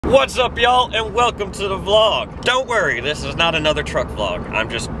What's up, y'all, and welcome to the vlog. Don't worry, this is not another truck vlog. I'm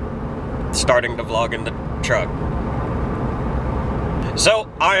just starting to vlog in the truck.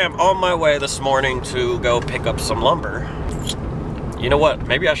 So, I am on my way this morning to go pick up some lumber. You know what?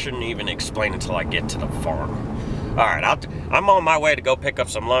 Maybe I shouldn't even explain until I get to the farm. Alright, I'm on my way to go pick up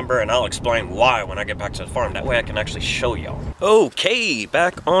some lumber, and I'll explain why when I get back to the farm. That way I can actually show y'all. Okay,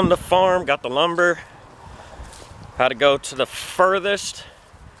 back on the farm, got the lumber. Had to go to the furthest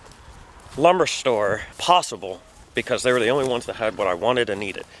lumber store possible because they were the only ones that had what I wanted and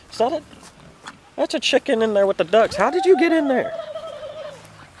needed. Is that it? That's a chicken in there with the ducks. How did you get in there?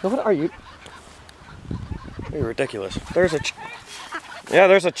 What are you? You're ridiculous. There's a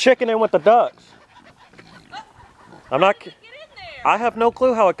chicken in with the ducks. I'm not. I have no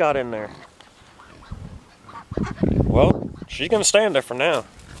clue how it got in there. Well, she's gonna stand there for now.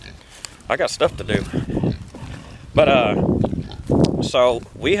 I got stuff to do. But so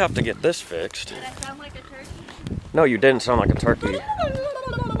we have to get this fixed. Did I sound like a turkey? No, you didn't sound like a turkey.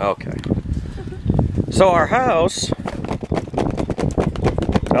 Okay. So our house, I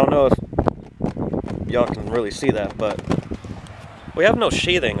don't know if y'all can really see that, but we have no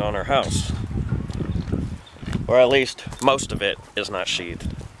sheathing on our house. Or at least most of it is not sheathed.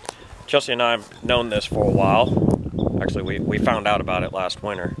 Chelsea and I have known this for a while. Actually, we found out about it last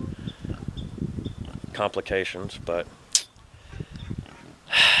winter. Complications, but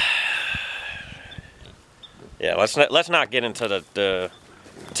yeah, let's not get into the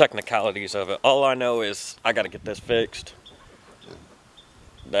technicalities of it. All I know is I got to get this fixed.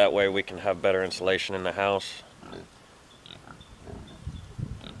 That way we can have better insulation in the house.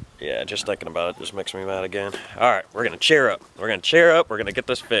 Yeah, just thinking about it just makes me mad again. All right, we're gonna cheer up. We're gonna cheer up. We're gonna get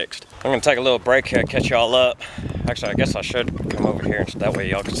this fixed. I'm gonna take a little break here, catch y'all up. Actually, I guess I should come over here so that way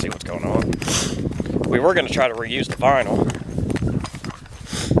y'all can see what's going on. We were gonna try to reuse the vinyl.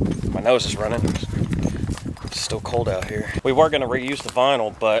 My nose is running. It's still cold out here. We were gonna reuse the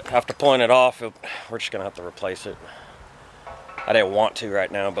vinyl, but after pulling it off, we're just gonna have to replace it. I didn't want to right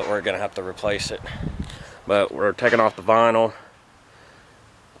now, but we're gonna have to replace it. But we're taking off the vinyl.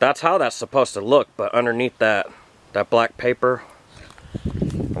 That's how that's supposed to look, but underneath that black paper,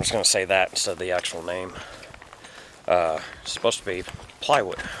 I'm just gonna say that instead of the actual name. It's supposed to be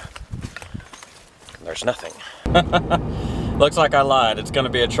plywood. There's nothing. Looks like I lied. It's gonna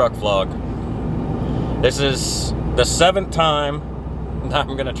be a truck vlog. This is the 7th time that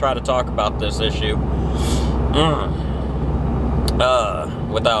I'm gonna try to talk about this issue.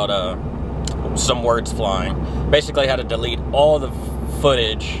 Without some words flying. Basically had to delete all the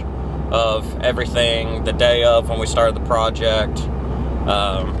footage of everything the day of when we started the project.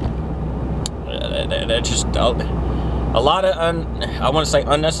 It just a lot of I want to say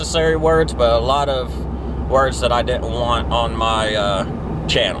unnecessary words, but a lot of words that I didn't want on my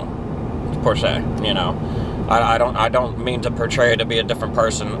channel per se. You know, I don't mean to portray to be a different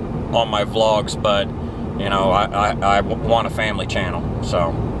person on my vlogs, but you know, I want a family channel.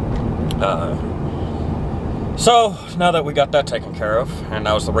 So now that we got that taken care of, and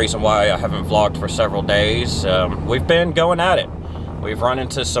that was the reason why I haven't vlogged for several days, we've been going at it. We've run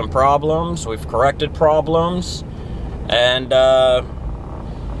into some problems, we've corrected problems, and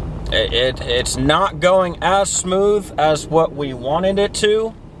it's not going as smooth as what we wanted it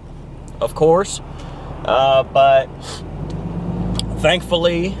to, of course, but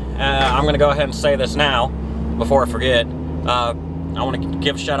thankfully, I'm going to go ahead and say this now, before I forget. I want to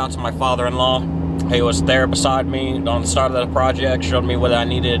give a shout out to my father-in-law. He was there beside me on the start of the project, showed me what I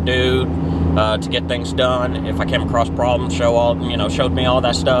needed to do to get things done. If I came across problems, showed me all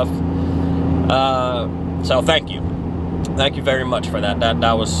that stuff. So thank you very much for that.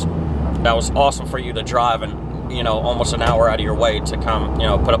 That was awesome for you to drive and almost an hour out of your way to come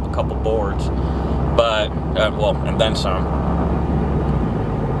put up a couple boards, but well, and then some.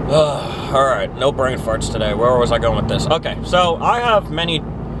 All right, no brain farts today. Where was I going with this? Okay, so I have many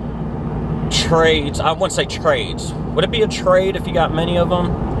trades. I wouldn't say trades. Would it be a trade if you got many of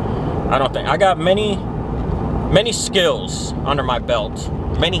them? I don't think. I got many skills under my belt,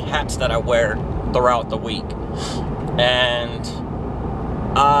 many hats that I wear throughout the week, and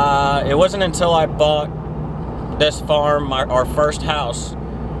it wasn't until I bought this farm, our first house,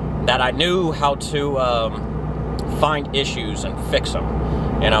 that I knew how to find issues and fix them.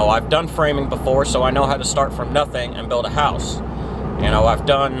 I've done framing before, so I know how to start from nothing and build a house. I've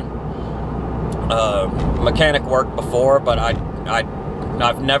done mechanic work before, but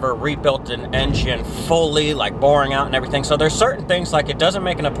I've never rebuilt an engine fully, like boring out and everything. So there's certain things, like, it doesn't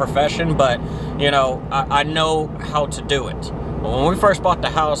make it a profession, but I know how to do it. When we first bought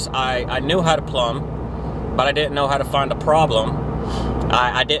the house, I knew how to plumb, but I didn't know how to find a problem.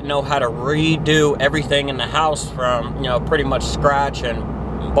 I didn't know how to redo everything in the house from, you know, pretty much scratch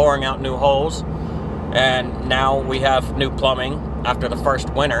and boring out new holes. And now we have new plumbing after the first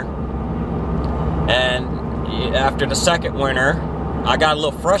winter. And after the second winter, I got a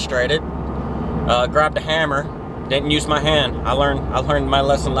little frustrated, grabbed a hammer, didn't use my hand. I learned my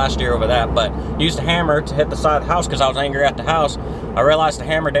lesson last year over that, but used a hammer to hit the side of the house because I was angry at the house. I realized the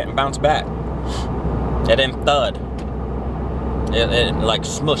hammer didn't bounce back. It didn't thud. It like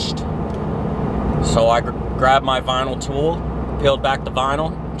smushed. So I grabbed my vinyl tool, peeled back the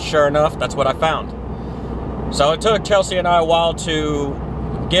vinyl. Sure enough, that's what I found. So it took Chelsea and I a while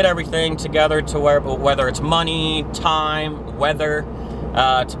to get everything together to whether it's money, time, weather,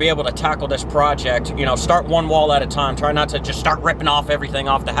 to be able to tackle this project. You know, start one wall at a time. Try not to just start ripping off everything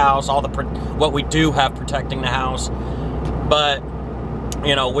off the house, all the what we do have protecting the house. But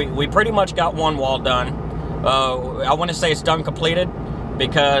you know, we pretty much got one wall done. I want to say it's done completed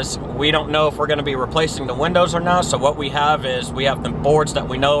because we don't know if we're going to be replacing the windows or not. So what we have is we have the boards that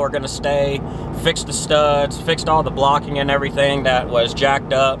we know are going to stay, fixed the studs, fixed all the blocking and everything that was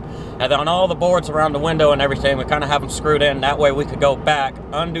jacked up. And then all the boards around the window and everything, we kind of have them screwed in. That way we could go back,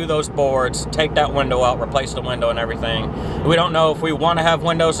 undo those boards, take that window out, replace the window and everything. We don't know if we want to have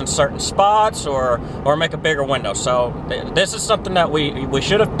windows in certain spots or make a bigger window. So this is something that we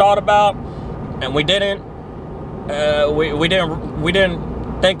should have thought about, and we didn't. We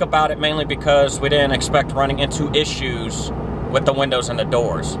didn't think about it, mainly because we didn't expect running into issues with the windows and the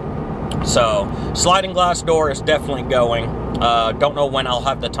doors. So sliding glass door is definitely going. Don't know when I'll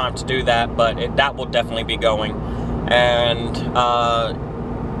have the time to do that, but that will definitely be going. And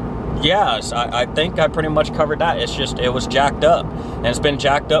yes, I think I pretty much covered that. It's just, it was jacked up, and it's been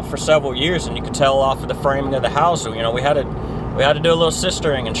jacked up for several years, and you could tell off of the framing of the house. So, you know, we had to do a little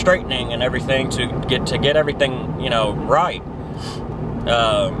sistering and straightening and everything to get everything, you know, right.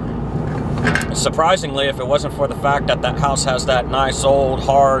 Surprisingly, if it wasn't for the fact that that house has that nice old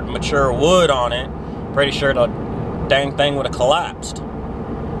hard mature wood on it, pretty sure the dang thing would have collapsed.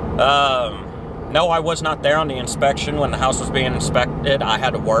 No, I was not there on the inspection when the house was being inspected. I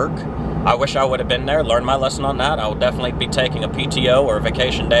had to work. I wish I would have been there, learned my lesson on that. I will definitely be taking a PTO or a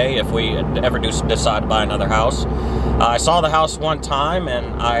vacation day if we ever do decide to buy another house. I saw the house one time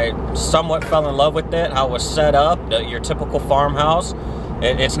and I somewhat fell in love with it, how it was set up, your typical farmhouse.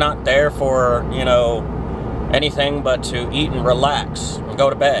 It's not there for, you know, anything but to eat and relax and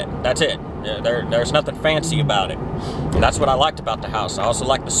go to bed. That's it. There's nothing fancy about it. And that's what I liked about the house. I also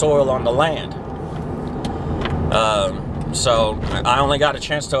liked the soil on the land. So I only got a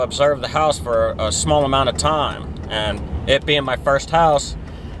chance to observe the house for a small amount of time, and it being my first house,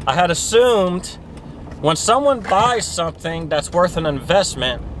 I had assumed when someone buys something that's worth an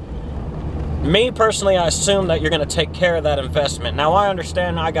investment, me personally, I assume that you're going to take care of that investment. Now I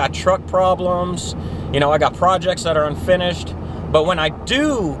understand I got truck problems, you know, I got projects that are unfinished, but when I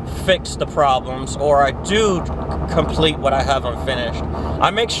do fix the problems or I do complete what I have unfinished,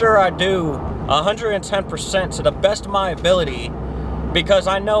 I make sure I do 110% to the best of my ability, because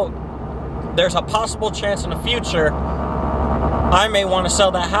I know there's a possible chance in the future I may want to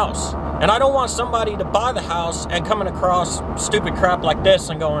sell that house. And I don't want somebody to buy the house and coming across stupid crap like this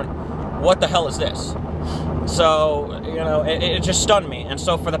and going, what the hell is this? So, you know, it just stunned me. And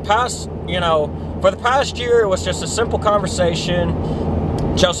so for the past, you know, for the past year, it was just a simple conversation.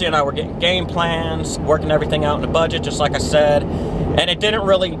 Chelsea and I were getting game plans, working everything out in the budget, just like I said. And it didn't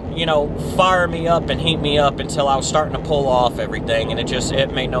really, you know, fire me up and heat me up until I was starting to pull off everything. And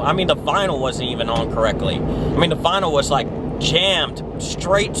it made no, I mean, the vinyl wasn't even on correctly. I mean, the vinyl was like jammed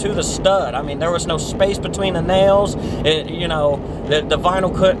straight to the stud. I mean, there was no space between the nails. You know, the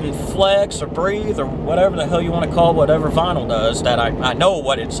vinyl couldn't flex or breathe or whatever the hell you want to call whatever vinyl does. That I know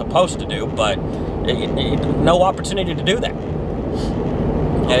what it's supposed to do, but no opportunity to do that.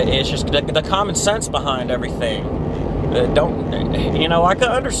 It's just the common sense behind everything. You know, I could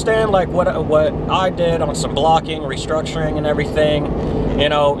understand like what I did on some blocking, restructuring and everything. You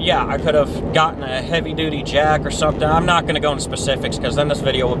know, yeah, I could have gotten a heavy duty jack or something. I'm not going to go into specifics because then this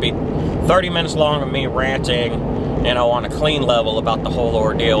video would be 30 minutes long of me ranting, you know, on a clean level about the whole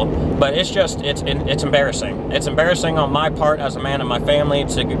ordeal. But it's just, it's embarrassing. It's embarrassing on my part as a man in my family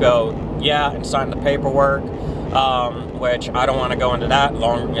to go, yeah, and sign the paperwork, which I don't want to go into that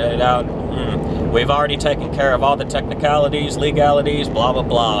long. We've already taken care of all the technicalities, legalities, blah, blah,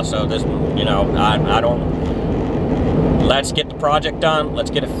 blah. So this, you know, I don't, let's get the project done.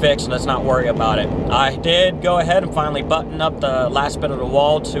 Let's get it fixed. Let's not worry about it. I did go ahead and finally button up the last bit of the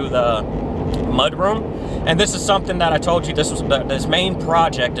wall to the mudroom. And this is something that I told you, this main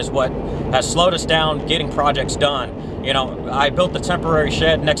project is what has slowed us down getting projects done. you know, I built the temporary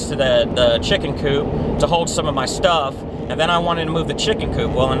shed next to the chicken coop to hold some of my stuff, and then I wanted to move the chicken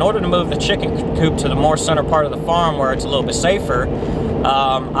coop. Well, in order to move the chicken coop to the more center part of the farm where it's a little bit safer,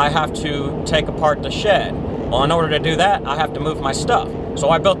 I have to take apart the shed. Well, in order to do that, I have to move my stuff. So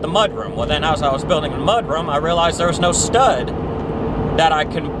I built the mudroom. Well, then as I was building the mudroom, I realized there was no stud that I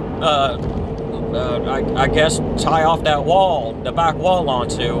can, I guess, tie off that wall, the back wall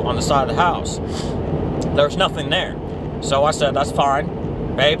onto on the side of the house. There's nothing there. So I said, that's fine.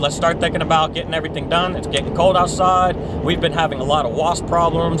 Babe, let's start thinking about getting everything done. It's getting cold outside. We've been having a lot of wasp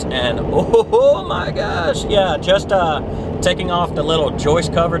problems, and oh my gosh, yeah, just taking off the little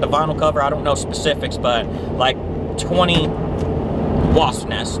joist cover, the vinyl cover, I don't know specifics, but like 20 wasp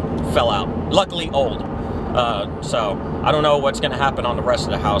nests fell out. Luckily old. So I don't know what's going to happen on the rest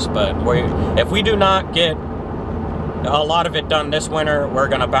of the house, but if we do not get a lot of it done this winter, we're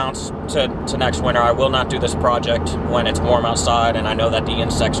going to bounce to next winter. I will not do this project when it's warm outside and I know that the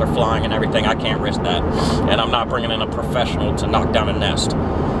insects are flying and everything. I can't risk that, and I'm not bringing in a professional to knock down a nest.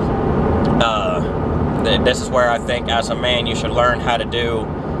 This is where I think as a man you should learn how to do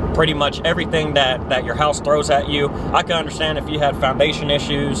pretty much everything that your house throws at you. I can understand if you had foundation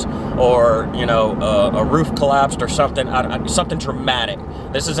issues or, you know, a roof collapsed or something, something dramatic.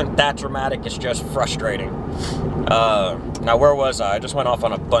 This isn't that dramatic, it's just frustrating. Now where was I? I just went off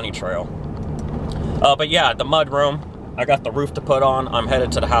on a bunny trail. But yeah, the mud room. I got the roof to put on. I'm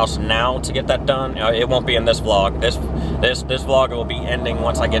headed to the house now to get that done. It won't be in this vlog. This vlog will be ending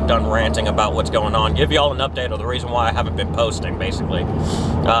once I get done ranting about what's going on. Give y'all an update of the reason why I haven't been posting, basically.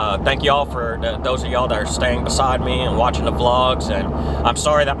 Thank y'all for those of y'all that are staying beside me and watching the vlogs. And I'm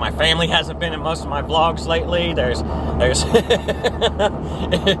sorry that my family hasn't been in most of my vlogs lately. There's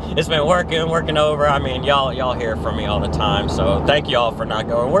it's been working over. I mean, y'all hear from me all the time. So thank y'all for not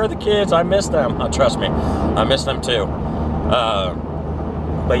going, where are the kids? I miss them. Trust me, I miss them too.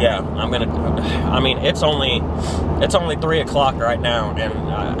 But yeah, I mean, it's only 3 o'clock right now, and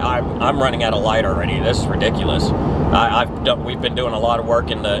I'm running out of light already. This is ridiculous. We've been doing a lot of work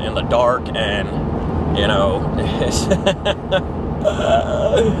in the dark, and you know,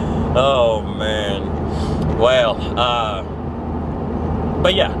 oh man. Well,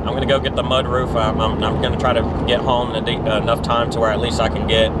 but yeah, I'm gonna go get the mud roof. I'm gonna try to get home in enough time to where at least I can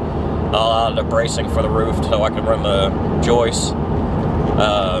get the bracing for the roof so I can run the joists,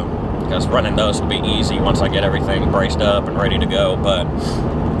 because running those will be easy once I get everything braced up and ready to go. But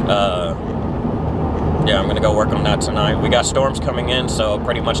yeah, I'm gonna go work on that tonight. We got storms coming in, so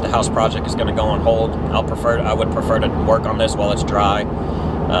pretty much the house project is gonna go on hold. I would prefer to work on this while it's dry,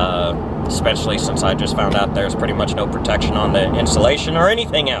 especially since I just found out there's pretty much no protection on the insulation or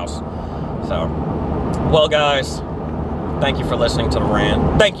anything else. So, well guys, thank you for listening to the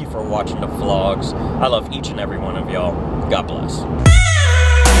rant. Thank you for watching the vlogs. I love each and every one of y'all. God bless.